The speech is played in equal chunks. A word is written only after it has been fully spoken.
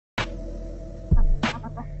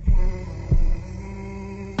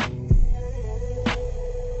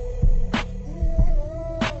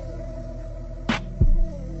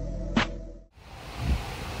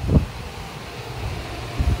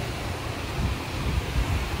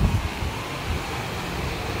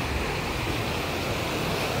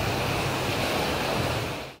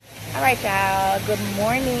Alright y'all, good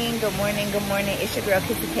morning, good morning, good morning. It's your girl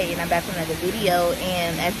Kissy K and I'm back with another video.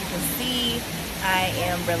 And as you can see, I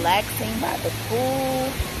am relaxing by the pool.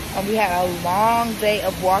 We had a long day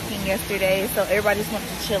of walking yesterday, so everybody just wanted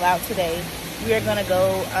to chill out today. We are gonna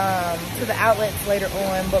go to the outlets later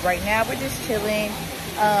on, but right now we're just chilling.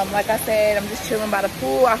 Like I said, I'm just chilling by the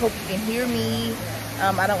pool. I hope you can hear me.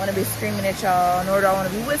 I don't want to be screaming at y'all, nor do I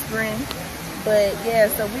want to be whispering. But yeah,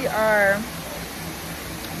 so we are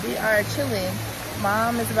chilling.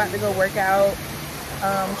 Mom is about to go work out.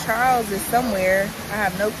 Charles is somewhere. I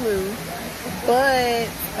have no clue. But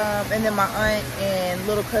and then my aunt and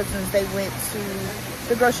little cousins, they went to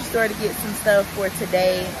the grocery store to get some stuff for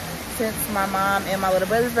today, since my mom and my little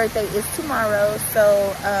brother's birthday is tomorrow.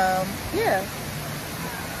 So yeah,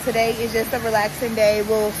 today is just a relaxing day.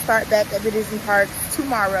 We'll start back at the Disney parks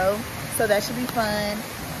tomorrow, so that should be fun.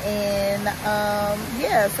 And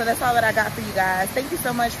yeah, so that's all that I got for you guys. Thank you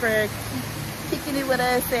so much for kicking it with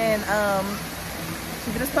us and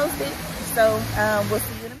keeping us posted. So we'll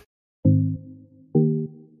see you in a minute.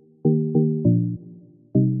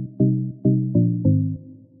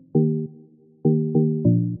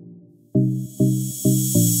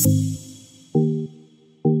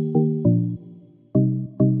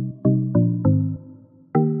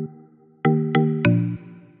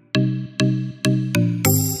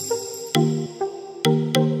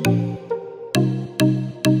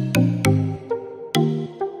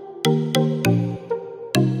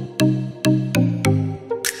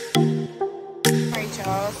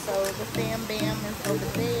 So the Fam Bam is over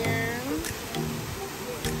there.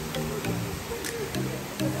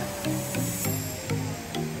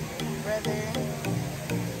 Brother.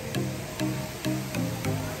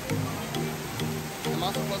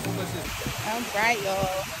 Alright,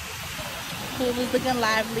 y'all. Pool is looking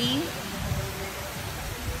lively.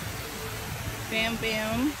 Fam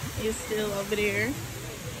Bam is still over there.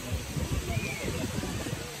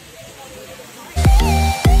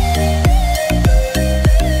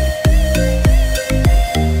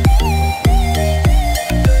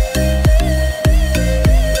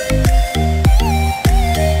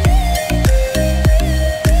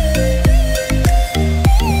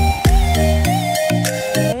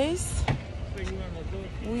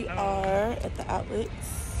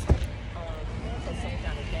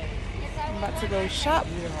 I'm about to go shop.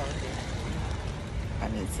 I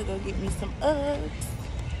need to go get me some Uggs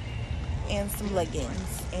and some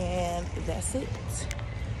leggings, and that's it.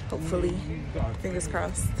 Hopefully, fingers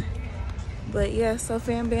crossed. But yeah, so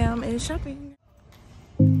Fam Bam is shopping.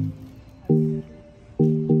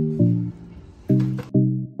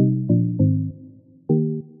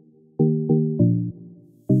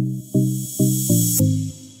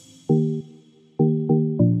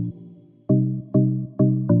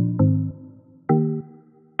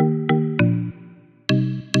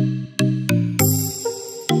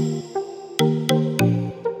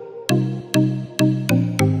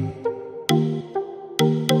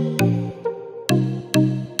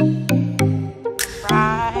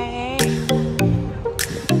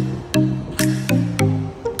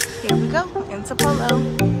 Into Polo.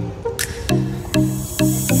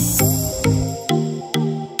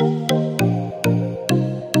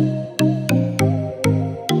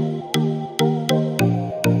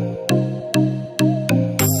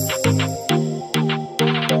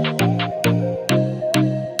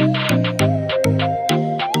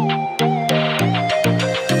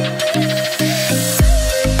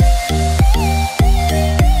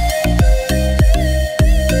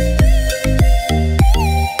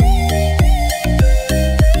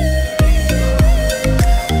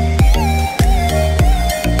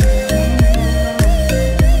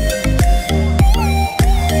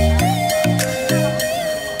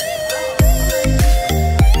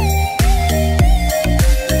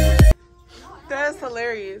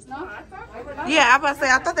 Hilarious. Yeah, I was about to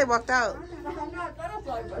say, I thought they walked out.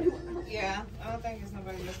 Yeah, I don't think there's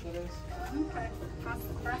nobody else with us.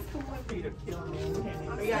 Okay.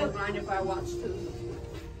 Are you guys mind if I watch too?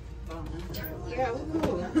 Yeah, we're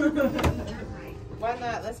cool. Why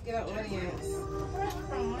not? Let's get an audience.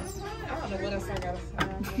 I don't know what else I gotta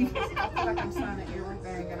sign. I feel like I'm signing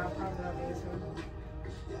everything, and I'll probably not be able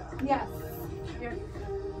to. Yes. You're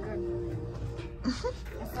good.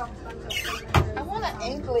 I want an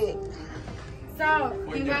anklet. So,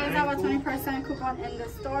 you guys have a 20% coupon in the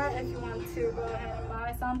store if you want to go ahead and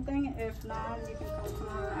buy something. If not, you can come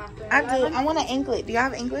tomorrow after. I do. I want an anklet. Do y'all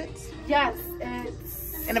have anklets? Yes,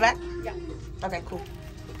 it's in the back? Yeah. Okay, cool.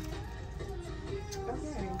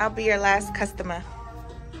 I'll be your last customer.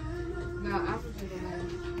 No, I'm the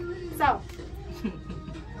one. So.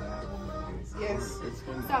 Yes.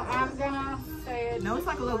 So I'm gonna say it. No, it's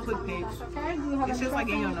like a little quick pitch. That's okay. Do you have It's any just like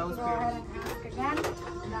in your questions? nose Go pierce. ahead and ask again.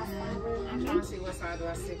 That's I'm trying to see what side do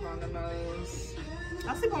I sleep on the most.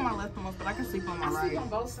 I sleep on my left the most, but I can sleep on my right. I sleep on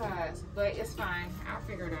both sides, but it's fine. I'll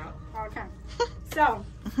figure it out. Okay. So,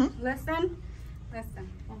 listen. I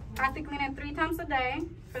have to clean it 3 times a day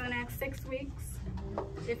for the next 6 weeks.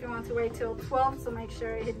 If you want to wait till 12 to make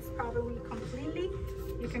sure it's probably completely,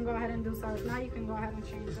 you can go ahead and do so. If not, you can go ahead and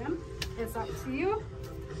change them. It's up to you.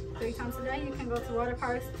 3 times a day, you can go to water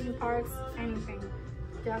parks, theme parks, anything.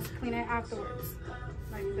 Just clean it afterwards.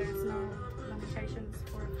 Like there's no limitations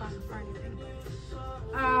for fun or anything.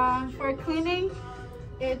 For cleaning,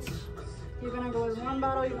 you're gonna go with 1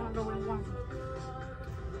 bottle, you're gonna go with 1.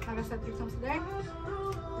 Like I said, 3 times a day.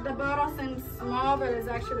 The bottle seems small, but it's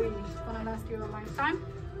actually gonna last you a lifetime.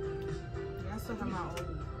 Yeah, I still have my old.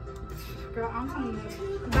 Girl, I'm telling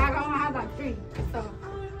you, back home I had like 3, so.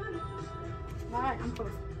 Alright, I'm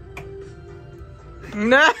close.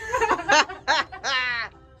 No.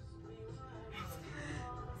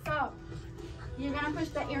 So, you're gonna push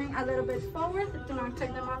the earring a little bit forward. Do not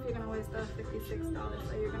take them off. You're gonna waste the $56.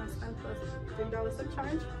 So you're gonna spend plus $3 of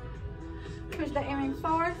charge. Push the earring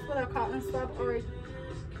forward with a cotton swab or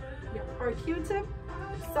Q-tip.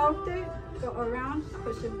 Soak it, go around,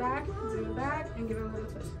 push it back, do it back, and give it a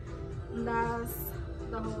little twist. And that's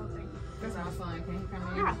the whole thing. That's awesome. Can you come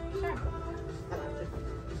in? Yeah, sure.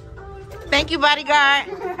 Thank you, bodyguard.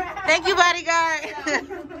 Thank you, bodyguard.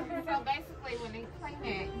 So basically, when they clean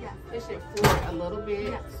it, it should pour it a little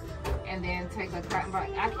bit, and then take a cotton bud.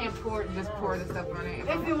 I can't pour it, just pour the stuff on it.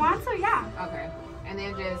 If you want to, yeah. Okay. And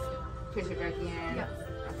then just push it back in. Yes.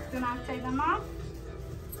 Okay. Do not take them off,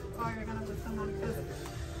 or you're gonna do some because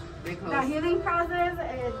Because the healing process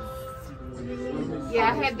is really.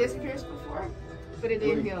 yeah, I had this pierced before, but it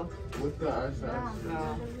didn't heal. With the eyesight.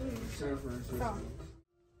 No. So.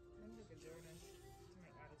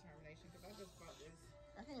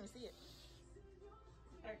 I can't even see it.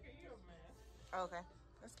 Oh, okay,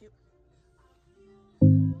 that's cute.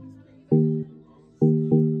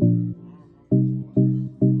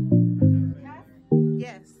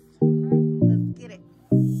 Yes. Let's get it.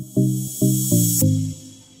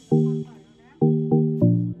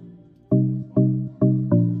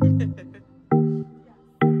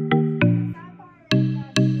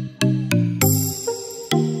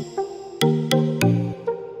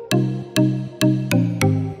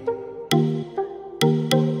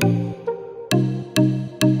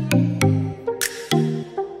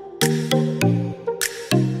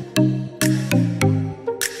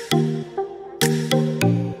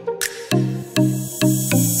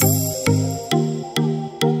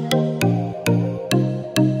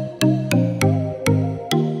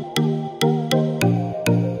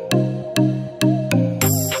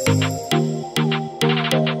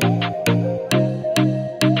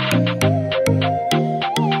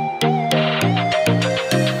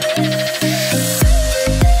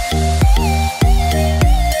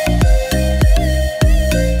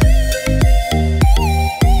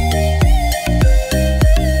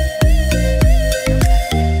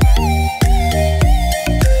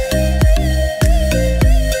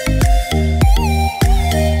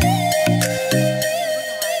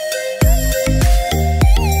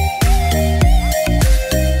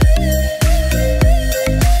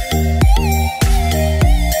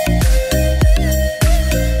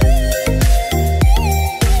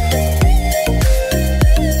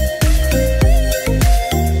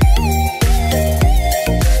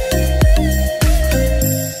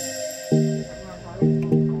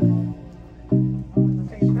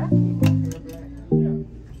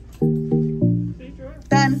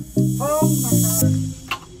 Done. Oh my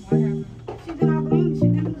God. She did not blink. She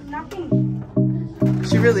did nothing.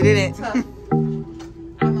 She really didn't.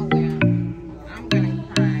 I'm aware. I'm gonna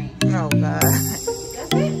cry. Oh God.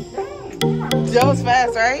 That's it. Dang. That was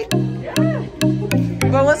fast, right? Yeah.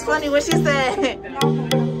 But what's funny when she said,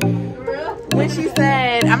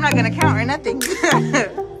 I'm not gonna count or nothing.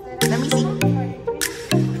 Let me see.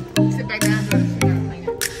 Sit back down, Jordan. So you gotta clean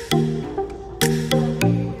it.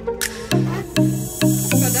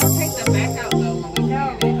 So don't take the back out though when we clean it.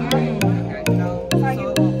 Alright. Okay. No. So it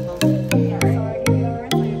won't close. Yeah, so I give you a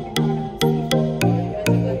rinse so you can go ahead and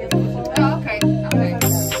see. Oh, okay. Okay.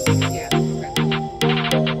 Yeah. Okay.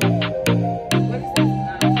 What is this?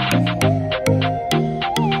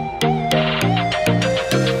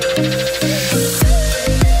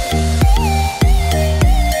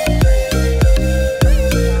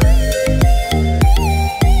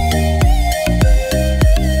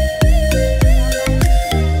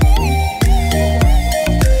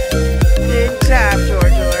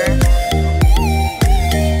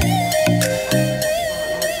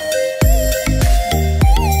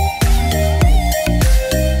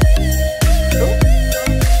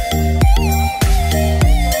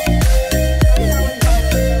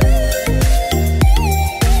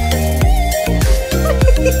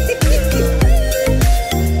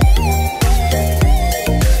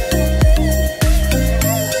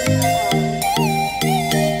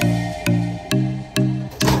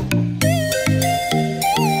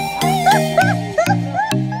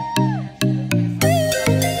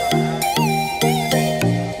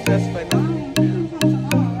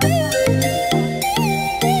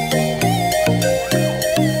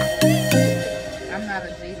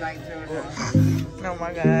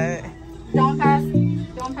 my God. Don't pass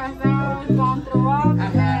out, don't throw up,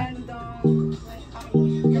 and don't...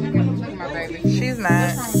 Look at my baby. She's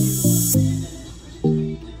not.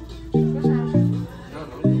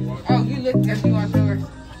 Oh, you look as you want yours.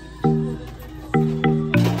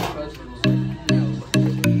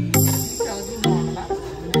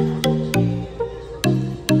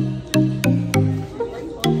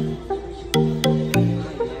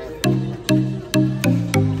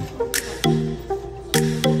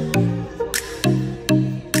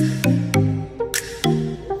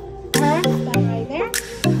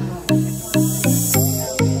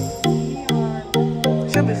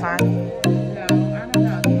 She'll be fine. No, I don't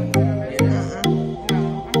know.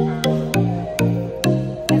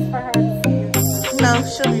 It's for her to see. No,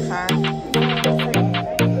 she'll be fine.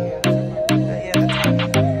 But yeah, that's fine.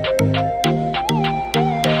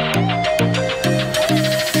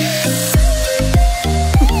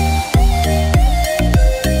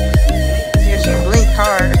 Yeah, she blinked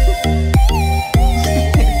hard.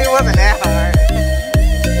 It wasn't that hard.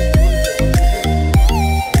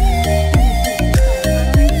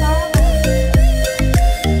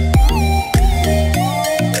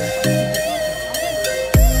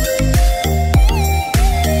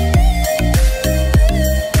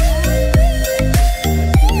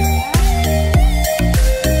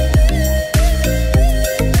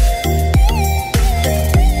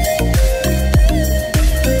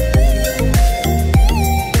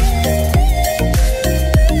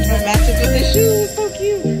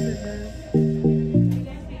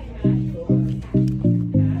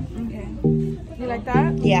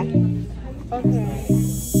 Yeah. Okay.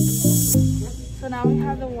 So now we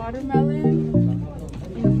have the watermelon.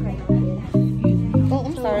 Oh,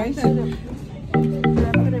 I'm sorry. Should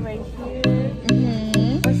I put it right here?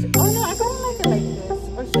 Oh no, I kind of like it like this.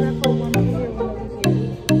 Or should I put one over here, one over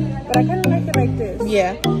here? But I kind of like it like this.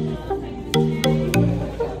 Yeah.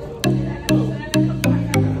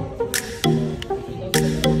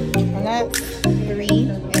 And that's 3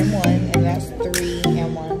 and 1, and that's 3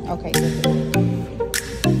 and 1. Okay, good.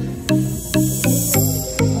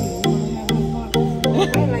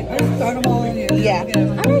 Yeah. I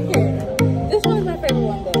like it. This one's my favorite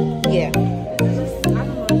one though. Yeah. It's just, I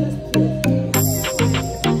don't know, it's cute.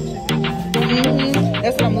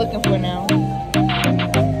 That's what I'm looking for now.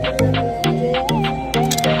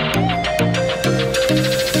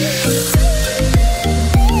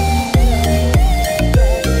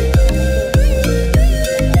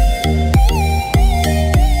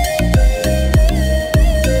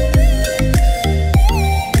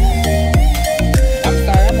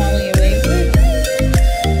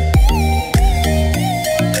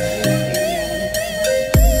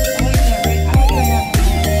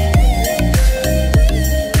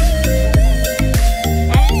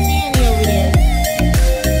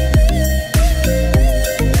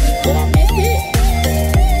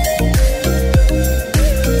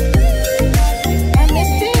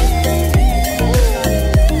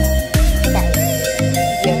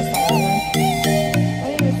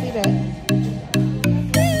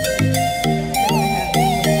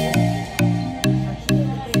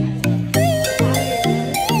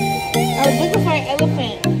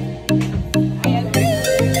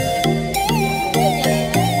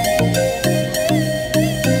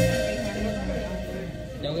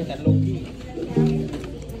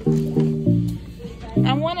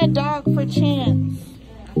 I want a dog for Chance,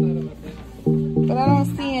 but I don't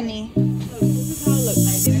see any.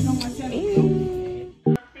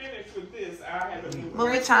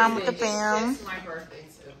 Movie time with the fam. It's my birthday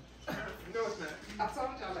too. No, it's not. I told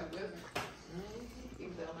y'all like, listen.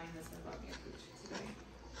 Even though my husband bought me a coochie today.